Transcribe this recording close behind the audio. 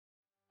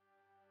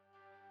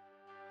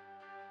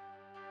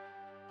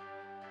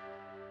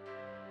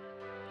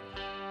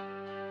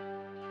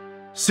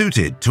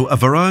Suited to a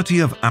variety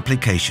of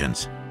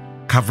applications,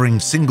 covering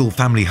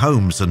single-family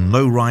homes and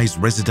low-rise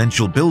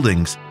residential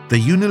buildings, the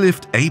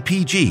UNILIFT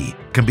APG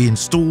can be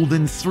installed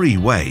in 3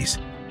 ways.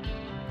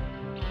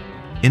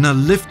 In a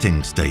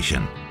lifting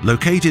station,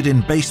 located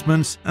in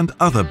basements and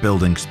other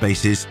building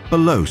spaces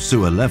below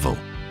sewer level.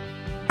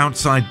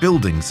 Outside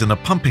buildings in a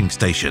pumping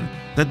station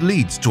that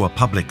leads to a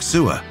public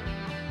sewer.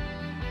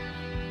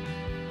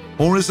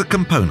 Or as a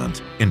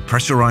component in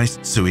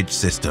pressurized sewage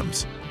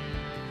systems.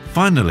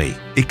 Finally,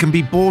 it can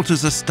be bought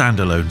as a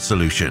standalone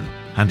solution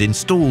and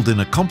installed in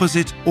a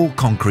composite or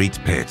concrete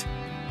pit.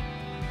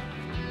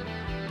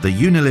 The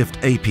UNILIFT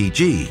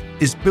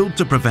APG is built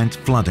to prevent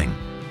flooding,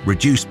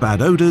 reduce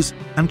bad odors,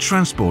 and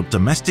transport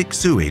domestic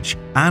sewage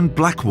and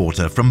black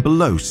water from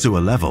below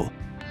sewer level.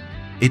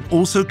 It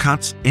also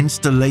cuts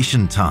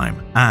installation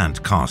time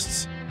and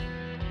costs.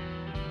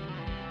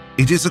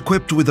 It is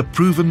equipped with a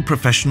proven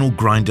professional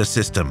grinder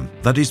system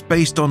that is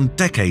based on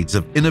decades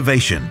of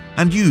innovation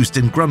and used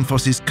in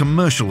Grundfos's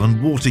commercial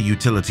and water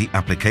utility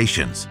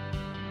applications.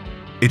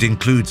 It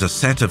includes a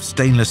set of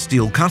stainless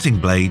steel cutting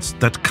blades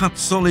that cut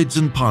solids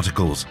and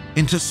particles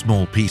into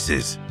small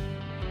pieces.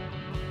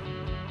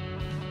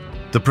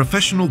 The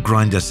professional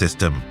grinder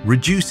system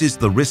reduces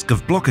the risk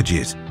of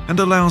blockages and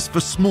allows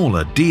for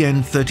smaller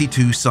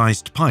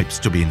DN32-sized pipes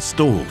to be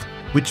installed,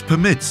 which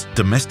permits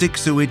domestic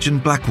sewage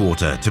and black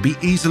water to be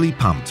easily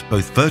pumped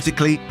both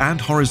vertically and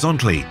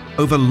horizontally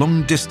over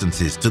long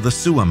distances to the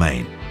sewer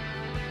main.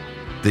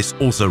 This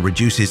also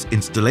reduces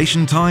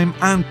installation time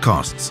and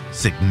costs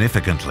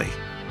significantly.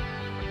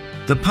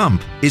 The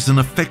pump is an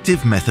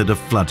effective method of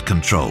flood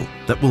control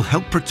that will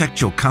help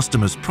protect your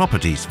customers'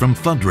 properties from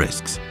flood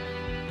risks.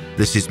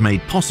 This is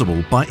made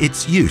possible by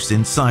its use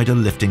inside a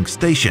lifting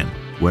station,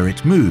 where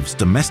it moves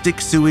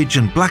domestic sewage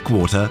and black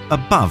water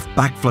above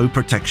backflow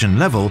protection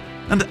level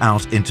and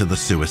out into the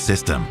sewer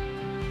system.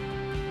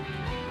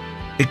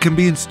 It can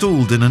be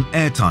installed in an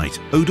airtight,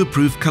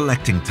 odor-proof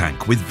collecting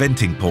tank with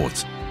venting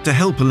ports to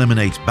help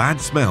eliminate bad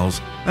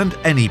smells and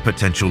any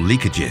potential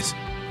leakages.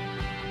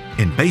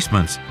 In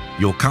basements,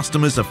 your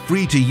customers are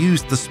free to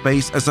use the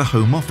space as a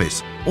home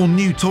office or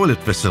new toilet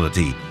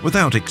facility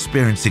without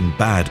experiencing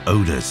bad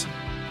odors.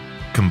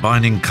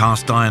 Combining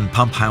cast iron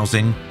pump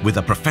housing with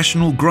a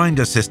professional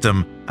grinder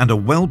system and a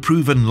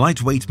well-proven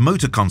lightweight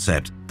motor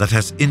concept that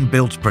has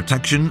inbuilt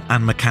protection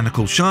and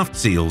mechanical shaft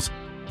seals,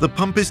 the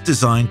pump is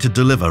designed to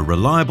deliver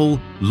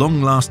reliable,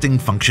 long-lasting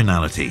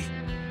functionality.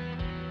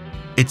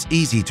 It's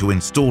easy to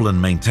install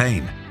and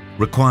maintain,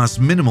 requires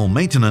minimal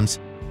maintenance,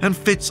 and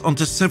fits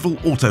onto several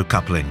auto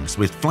couplings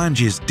with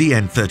flanges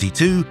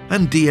DN32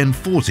 and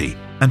DN40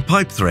 and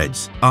pipe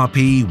threads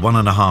RP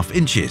 1.5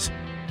 inches,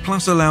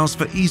 plus allows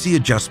for easy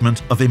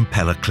adjustment of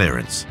impeller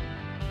clearance.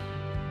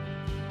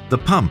 The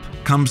pump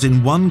comes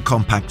in one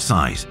compact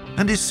size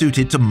and is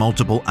suited to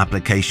multiple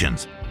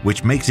applications,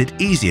 which makes it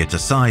easier to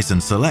size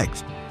and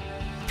select.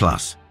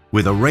 Plus,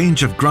 with a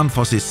range of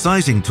Grundfos's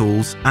sizing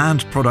tools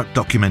and product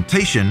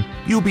documentation,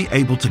 you'll be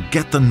able to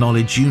get the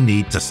knowledge you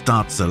need to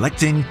start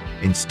selecting,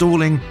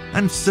 installing,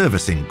 and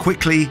servicing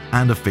quickly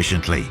and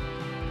efficiently.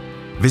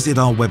 Visit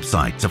our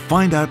website to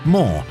find out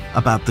more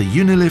about the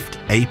UNILIFT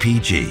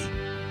APG.